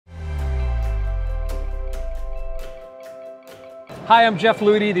Hi, I'm Jeff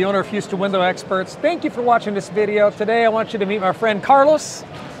Ludy, the owner of Houston Window Experts. Thank you for watching this video. Today I want you to meet my friend Carlos.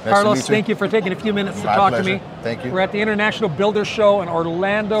 Carlos, thank you for taking a few minutes to talk to me. Thank you. We're at the International Builder Show in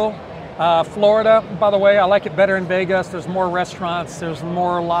Orlando, Florida. By the way, I like it better in Vegas. There's more restaurants, there's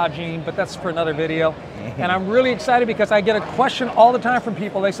more lodging, but that's for another video. And I'm really excited because I get a question all the time from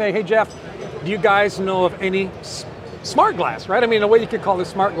people. They say, hey Jeff, do you guys know of any smart glass, right? I mean, the way you could call this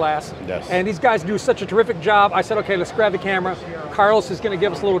smart glass. Yes. And these guys do such a terrific job. I said, okay, let's grab the camera. Carlos is going to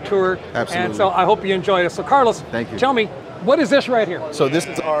give us a little tour. Absolutely. And so I hope you enjoy this. So Carlos, thank you. Tell me, what is this right here? So this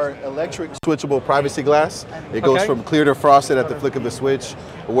is our electric switchable privacy glass. It goes from clear to frosted at the flick of a switch.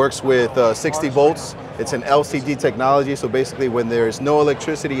 It works with 60 volts. It's an LCD technology, so basically when there's no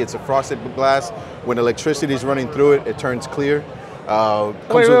electricity, it's a frosted glass. When electricity is running through it, it turns clear.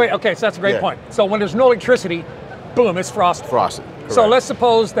 Wait. Okay, so that's a great point. So when there's no electricity, boom, it's frosted. Frosted. So let's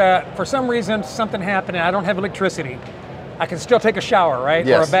suppose that for some reason something happened and I don't have electricity. I can still take a shower, right?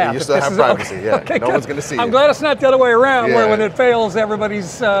 Yes, or a bath. you still have privacy, okay, no one's going to see you. I'm glad it's not the other way around, where when it fails,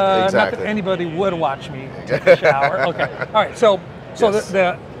 everybody's, not that anybody would watch me take a shower. Okay, all right, so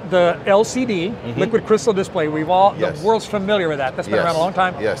the LCD, liquid crystal display, the world's familiar with that. That's been around a long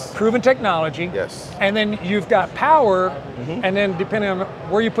time. Yes. Proven technology. Yes. And then you've got power, and then depending on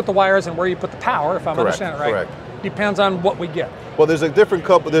where you put the wires and where you put the power, if I'm understanding it right, depends on what we get. Well, there's a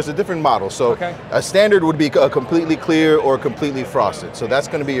different model. So a standard would be completely clear or completely frosted. So that's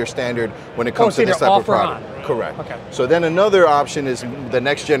going to be your standard when it comes to this type of product. Correct. Okay. So then another option is the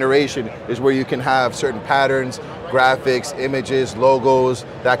next generation is where you can have certain patterns, graphics, images, logos,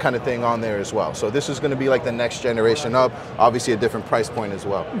 that kind of thing on there as well. So this is going to be like the next generation up, obviously a different price point as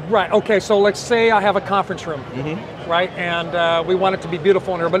well. Right, okay, so let's say I have a conference room, right, and we want it to be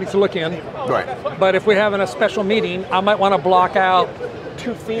beautiful and everybody to look in. Right. But if we're having a special meeting, I might want to block out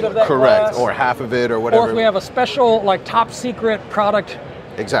 2 feet of that glass. Or half of it or whatever. Or if we have a special, like, top secret product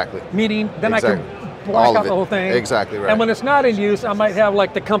meeting, then I can block out the whole thing. Exactly right. And when it's not in use, I might have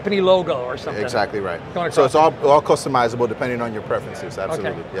like the company logo or something. Exactly right. So it's all customizable depending on your preferences.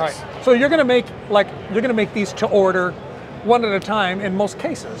 Absolutely. Yes. All right. So you're going to make these to order one at a time in most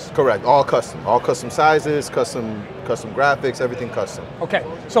cases. Correct. All custom sizes, custom graphics, everything custom. Okay.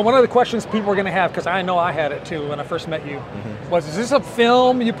 So one of the questions people are going to have, because I know I had it too when I first met you, was, is this a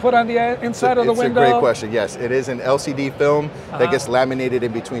film you put on the inside of the window? It's a great question. Yes, it is an LCD film that gets laminated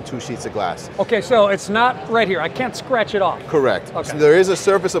in between 2 sheets of glass. Okay, so it's not right here. I can't scratch it off. Correct. Okay. So there is a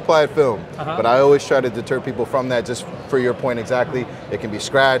surface applied film, but I always try to deter people from that. Just for your point exactly, it can be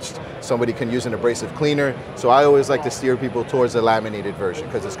scratched. Somebody can use an abrasive cleaner. So I always like to steer people towards the laminated version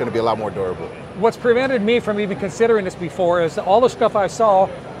because it's going to be a lot more durable. What's prevented me from even considering this before is all the stuff I saw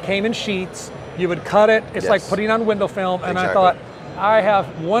came in sheets. You would cut it. It's like putting on window film. And I thought, I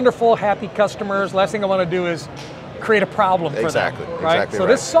have wonderful, happy customers. Last thing I want to do is create a problem for them. Right? So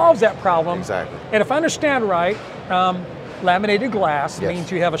this solves that problem. Exactly. And if I understand right, laminated glass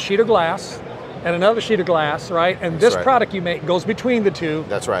means you have a sheet of glass and another sheet of glass, right? And this product you make goes between the two.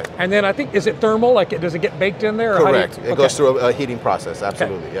 That's right. And then I think, is it thermal? Like, does it get baked in there? Or correct. It goes through a heating process,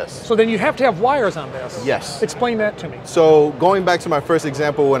 absolutely, yes. So then you have to have wires on this. Yes. Explain that to me. So going back to my first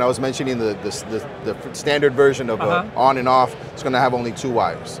example when I was mentioning the standard version of on and off, it's going to have only 2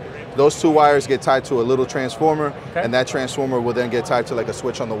 wires. Those 2 wires get tied to a little transformer, and that transformer will then get tied to like a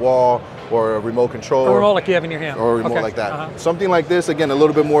switch on the wall or a remote control. A remote like you have in your hand. Or a remote like that. Something like this, again, a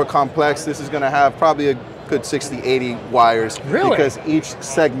little bit more complex. This is going to have probably a good 60, 80 wires. Really? Because each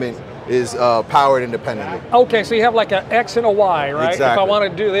segment is powered independently. Okay, so you have like an X and a Y, right? Exactly. If I want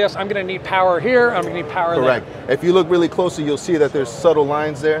to do this, I'm going to need power here, I'm going to need power there. Correct. If you look really closely, you'll see that there's subtle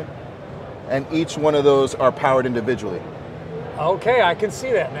lines there, and each one of those are powered individually. Okay, I can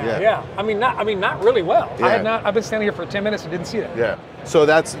see that now. Yeah. I mean, not really well. Yeah. I've been standing here for 10 minutes and didn't see that. Yeah. So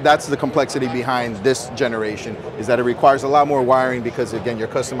that's the complexity behind this generation, is that it requires a lot more wiring because, again, you're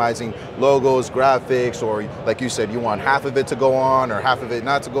customizing logos, graphics, or like you said, you want half of it to go on or half of it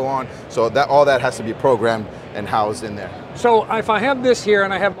not to go on. So that all that has to be programmed and housed in there. So if I have this here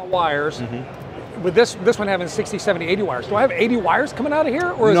and I have my wires, with this one having 60, 70, 80 wires, do I have 80 wires coming out of here?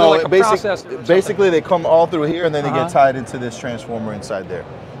 Or is it like a process? Basically, they come all through here and then they get tied into this transformer inside there.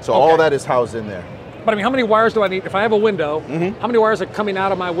 So all that is housed in there. But I mean, how many wires do I need? If I have a window, how many wires are coming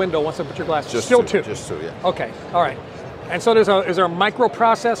out of my window once I put your glass? Just Still 2. 2. Just 2, yeah. Okay, all right. And so is there a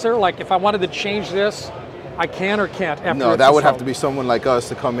microprocessor? Like if I wanted to change this, I can or can't? No, that would have to be someone like us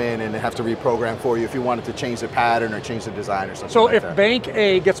to come in and have to reprogram for you if you wanted to change the pattern or change the design or something. So if Bank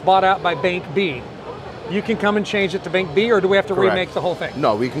A gets bought out by Bank B, you can come and change it to Bank B, or do we have to remake the whole thing?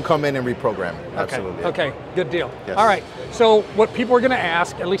 No, we can come in and reprogram it. Absolutely. Okay, good deal. Yes. All right, so what people are going to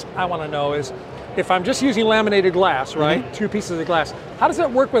ask, at least I want to know, is if I'm just using laminated glass, right, 2 pieces of glass, how does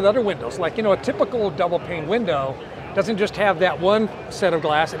that work with other windows? Like, you know, a typical double pane window doesn't just have that one set of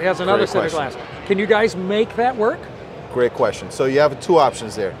glass, it has another set of glass. Can you guys make that work? Great question. So you have 2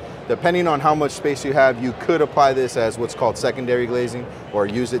 options there. Depending on how much space you have, you could apply this as what's called secondary glazing or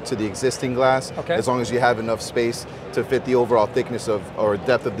use it to the existing glass, as long as you have enough space to fit the overall thickness of or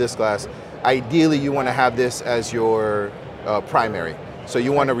depth of this glass. Ideally, you want to have this as your primary. So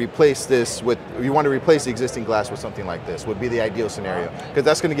you want to replace this with, you want to replace the existing glass with something like this, would be the ideal scenario, because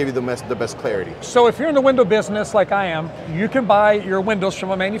that's going to give you the best clarity. So if you're in the window business like I am, you can buy your windows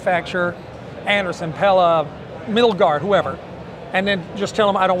from a manufacturer, Anderson, Pella, Middle Guard, whoever, and then just tell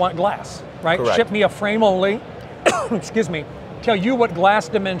them I don't want glass, right? Correct. Ship me a frame only, excuse me, tell you what glass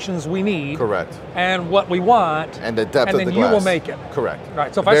dimensions we need. Correct. And what we want. And the depth of the glass. And then you will make it. Correct.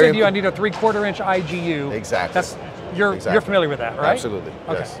 Right, so if I say to you I need a 3/4 inch IGU. Exactly. That's, you're familiar with that, right? Absolutely,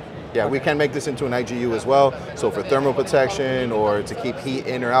 okay. yes. Yeah, we can make this into an IGU as well. So for thermal protection or to keep heat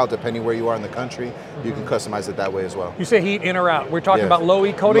in or out, depending where you are in the country, you can customize it that way as well. You say heat in or out. We're talking about low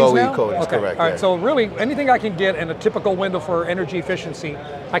E coatings now? Low E coatings, okay. correct. All right, so really anything I can get in a typical window for energy efficiency,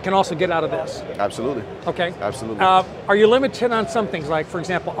 I can also get out of this. Absolutely. Okay. Absolutely. Are you limited on some things, like for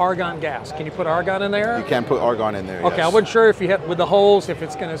example, argon gas? Can you put argon in there? You can put argon in there, okay, yes. I wasn't sure if you had, with the holes, if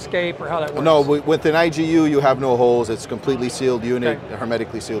it's going to escape or how that works. No, with an IGU, you have no holes. It's a completely sealed unit, a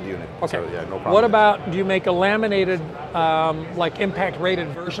hermetically sealed unit. Okay. So, yeah, no problem. What about, do you make a laminated, like impact rated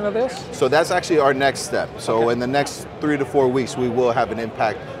version of this? So that's actually our next step. So in the next 3 to 4 weeks, we will have an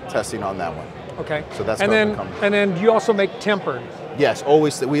impact testing on that one. Okay. So that's and then you also make tempered. Yes,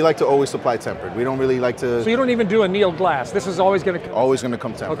 always. We like to always supply tempered. We don't really like to. So you don't even do annealed glass. This is always going to come. Always going to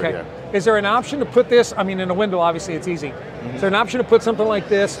come tempered. Okay. Yeah. Is there an option to put this? I mean, in a window, obviously, it's easy. Is there an option to put something like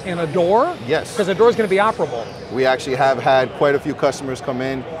this in a door? Yes. Because the door is going to be operable. We actually have had quite a few customers come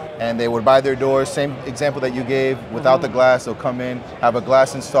in, and they would buy their doors. Same example that you gave, without the glass, they'll come in, have a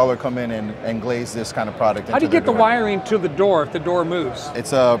glass installer come in and glaze this kind of product. How do you get the wiring to the door if the door moves?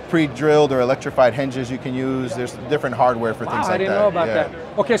 It's a pre-drilled or electrified hinges you can use. There's different hardware for things like that. I didn't know about that.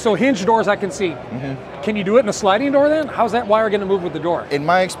 Okay, so hinge doors I can see. Can you do it in a sliding door then? How's that wire going to move with the door? In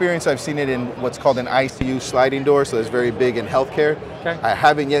my experience, I've seen it in what's called an ICU sliding door, so it's very big in healthcare. Okay. I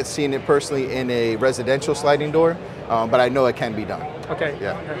haven't yet seen it personally in a residential sliding door, but I know it can be done. Okay.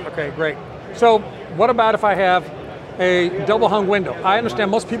 Yeah. Okay, great. So what about if I have a double hung window? I understand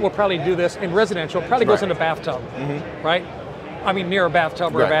most people will probably do this in residential, probably goes in a bathtub, right? I mean, near a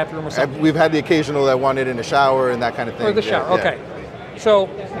bathtub or a bathroom or something. We've had the occasional that want it in the shower and that kind of thing. Or the shower, okay. So,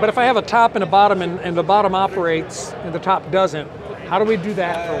 but if I have a top and a bottom and the bottom operates and the top doesn't, how do we do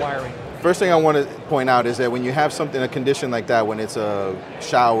that for wiring? First thing I want to point out is that when you have something, a condition like that, when it's a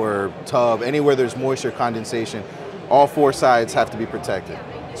shower, tub, anywhere there's moisture condensation, all 4 sides have to be protected.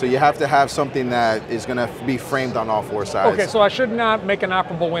 So you have to have something that is going to be framed on all 4 sides. Okay, so I should not make an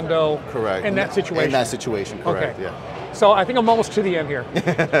operable window in that situation? In that situation, correct, okay. Yeah. So I think I'm almost to the end here.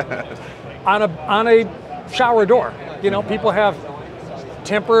 on a shower door, you know, people have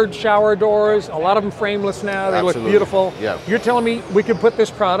tempered shower doors, a lot of them frameless now, they look beautiful. Yeah. You're telling me we could put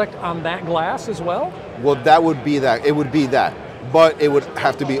this product on that glass as well? Well, that would be that. It would be that. But it would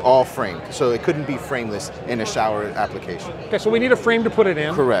have to be all framed. So it couldn't be frameless in a shower application. Okay, so we need a frame to put it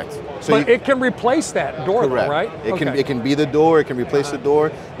in. Correct. So but it can replace that door, though, right? It can be the door, it can replace the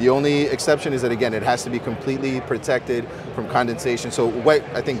door. The only exception is that, again, it has to be completely protected from condensation. So wet,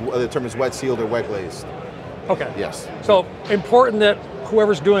 I think the term is wet sealed or wet glazed. Okay. Yes. So important that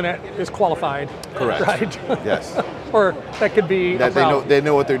whoever's doing it is qualified. Correct. Right? Yes. Or that could be that they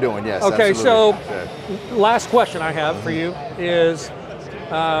know what they're doing, yes. Okay, absolutely. So last question I have for you is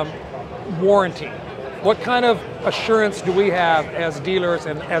warranty. What kind of assurance do we have as dealers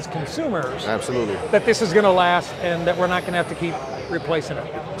and as consumers Absolutely. that this is going to last and that we're not going to have to keep replacing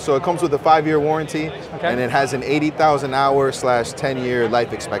it? So it comes with a 5-year warranty, and it has an 80,000 hour / 10-year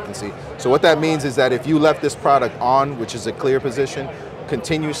life expectancy. So what that means is that if you left this product on, which is a clear position,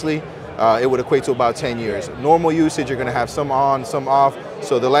 continuously, it would equate to about 10 years. Normal usage, you're going to have some on, some off,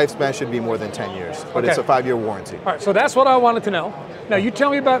 so the lifespan should be more than 10 years. But it's a 5-year warranty. All right, so that's what I wanted to know. Now you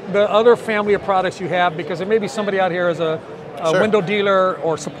tell me about the other family of products you have, because there may be somebody out here as a window dealer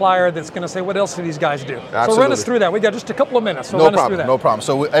or supplier that's going to say, what else do these guys do? Absolutely. So run us through that. We got just a couple of minutes, so no run us problem, through that. No problem.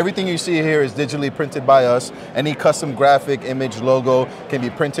 So everything you see here is digitally printed by us. Any custom graphic, image, logo can be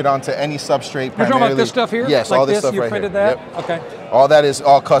printed onto any substrate. You're talking about this stuff here? Yes, like all this this, stuff you right printed here. that? Yep. Okay. All that is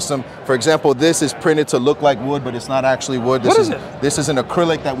all custom. For example, this is printed to look like wood, but it's not actually wood. What is it? This is an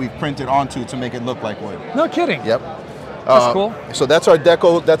acrylic that we've printed onto to make it look like wood. No kidding. Yep. That's cool. So that's our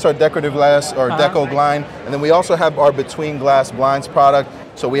deco. That's our decorative glass or deco blind, and then we also have our between glass blinds product.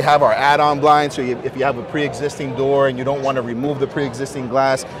 So we have our add-on blinds, so if you have a pre-existing door and you don't want to remove the pre-existing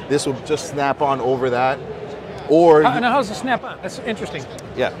glass, this will just snap on over that. Or now how does it snap on? That's interesting.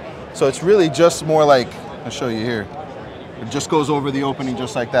 Yeah, so it's really just more like, I'll show you here. It just goes over the opening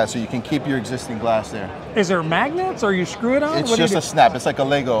just like that, so you can keep your existing glass there. Is there magnets, or you screw it on? It's just a snap. It's like a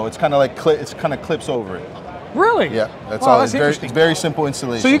Lego. It's kind of like it kind of clips over it. Really? Yeah, that's wow, all. That's it's very simple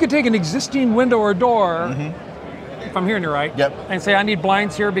installation. So you could take an existing window or door, if I'm hearing you right, yep, and say I need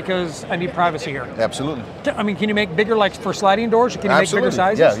blinds here because I need privacy here. Absolutely. I mean, can you make bigger, like for sliding doors? Can you make bigger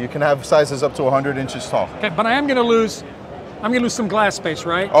sizes? Yeah, you can have sizes up to 100 inches tall. Okay, but I'm going to lose some glass space,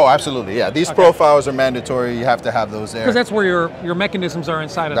 right? Oh, absolutely, yeah. These profiles are mandatory. You have to have those there. Because that's where your mechanisms are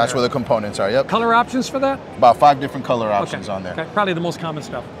inside of That's where the components are, yep. Color options for that? About 5 different color options on there. Okay, probably the most common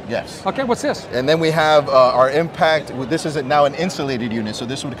stuff. Yes. Okay, what's this? And then we have our impact. This is now an insulated unit, so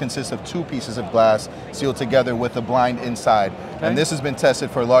this would consist of 2 pieces of glass sealed together with a blind inside. Okay. And this has been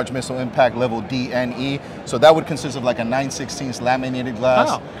tested for large missile impact level D and E. So that would consist of like a 9/16 laminated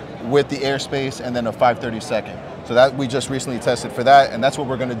glass with the airspace and then a 5/32. So that we just recently tested for that, and that's what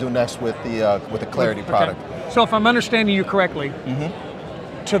we're going to do next with the Clarity product. So if I'm understanding you correctly,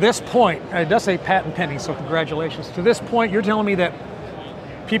 to this point, it does say patent pending, so congratulations. To this point, you're telling me that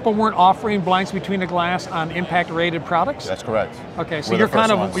people weren't offering blinds between the glass on impact rated products? That's correct. Okay, so you're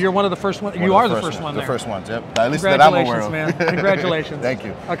you're one of the first ones. You are the first one there. The first ones, yep. At least that I'm aware of. Man. Congratulations. Thank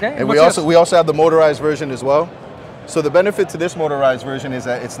you. Okay. And we also have the motorized version as well. So the benefit to this motorized version is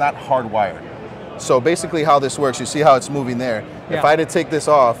that it's not hardwired. So basically how this works, you see how it's moving there. Yeah. If I had to take this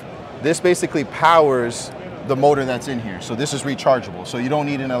off, this basically powers the motor that's in here. So this is rechargeable. So you don't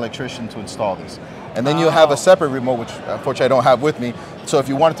need an electrician to install this. And then you have a separate remote, which unfortunately I don't have with me. So if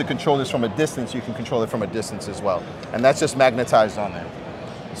you wanted to control this from a distance, you can control it from a distance as well. And that's just magnetized on there.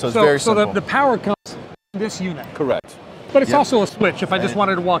 So it's very simple. So the power comes from this unit. Correct. But it's also a switch if I just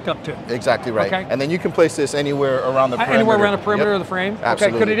wanted to walk up to. Exactly right. Okay. And then you can place this anywhere around the perimeter. Anywhere around the perimeter of the frame?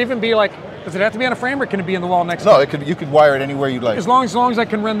 Absolutely. Okay, could it even be like, does it have to be on a frame or can it be in the wall next to it? No, you could wire it anywhere you'd like. As long as I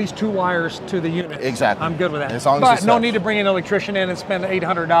can run these 2 wires to the unit. Exactly. I'm good with that. As long as but no need to bring an electrician in and spend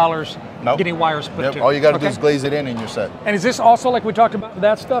 $800 getting wires put to. All you got to do is glaze it in and you're set. And is this also like we talked about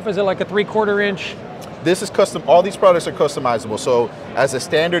that stuff? Is it like a 3/4 inch? This is custom. All these products are customizable. So as a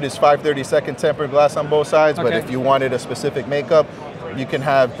standard, it's 5/32 tempered glass on both sides. But if you wanted a specific makeup, you can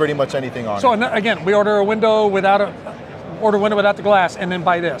have pretty much anything on it. So again, we order a window without the glass, and then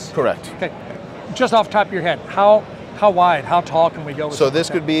buy this. Correct. Okay. Just off the top of your head, how wide, how tall can we go with So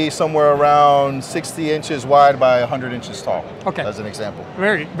this could be somewhere around 60 inches wide by 100 inches tall. Okay. As an example.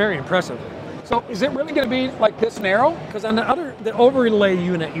 Very, very impressive. So is it really going to be like this narrow? Because on the overlay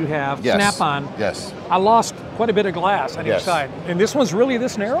unit you have, Snap-on, I lost quite a bit of glass on each side. And this one's really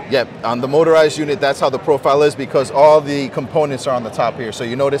this narrow? Yep, on the motorized unit, that's how the profile is because all the components are on the top here. So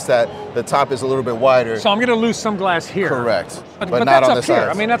you notice that the top is a little bit wider. So I'm going to lose some glass here. Correct. But not that's on up the sides. here.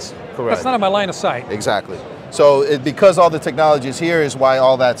 I mean, that's not on my line of sight. Exactly. So because all the technology is here is why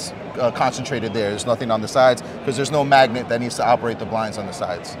all that's concentrated there. There's nothing on the sides because there's no magnet that needs to operate the blinds on the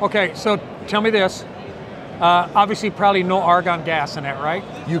sides. Okay, so tell me this. Obviously, probably no argon gas in it, right?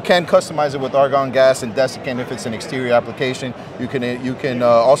 You can customize it with argon gas and desiccant if it's an exterior application. You can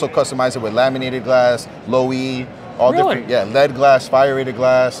also customize it with laminated glass, low E, all different. Yeah, lead glass, fire rated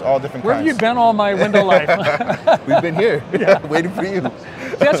glass, all different Where kinds. Where have you been all my window life? We've been here, waiting for you.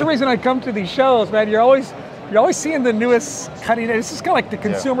 That's the reason I come to these shows, man. You're always seeing the newest cutting edge. This is kind of like the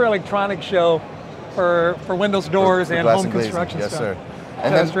consumer electronics show for windows, doors, and home construction stuff. Yes, sir.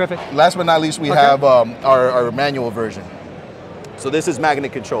 And that's terrific. Last but not least, we have our manual version. So this is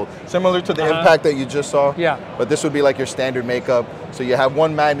magnet controlled, similar to the impact that you just saw. Yeah. But this would be like your standard makeup. So you have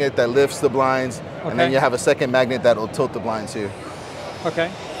one magnet that lifts the blinds, and then you have a second magnet that will tilt the blinds here.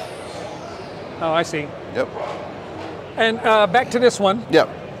 Okay. Oh, I see. Yep. And back to this one. Yep.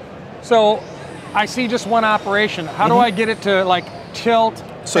 So I see just one operation. How do I get it to like tilt?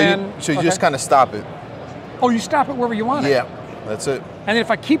 So you just kind of stop it. Oh, you stop it wherever you want it. Yeah, that's it. And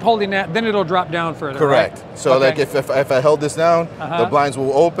if I keep holding that, then it'll drop down further. Correct. Right? So like if I held this down, the blinds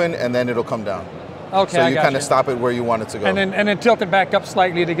will open and then it'll come down. Okay. So you kind of stop it where you want it to go. And then tilt it back up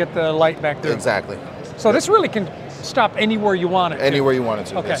slightly to get the light back through. Exactly. So this really can stop anywhere you want it. Anywhere you want it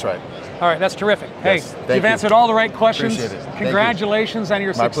to. Okay. That's right. All right, that's terrific. Hey, you've answered all the right questions. Appreciate it. Congratulations on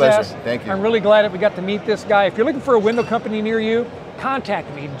your success. My pleasure. Thank you. I'm really glad that we got to meet this guy. If you're looking for a window company near you,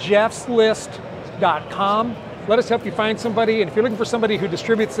 contact me, jeffslist.com. Let us help you find somebody. And if you're looking for somebody who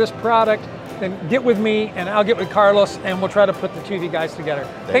distributes this product, then get with me and I'll get with Carlos and we'll try to put the two of you guys together.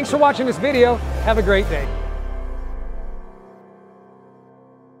 Thanks for watching this video. Have a great day.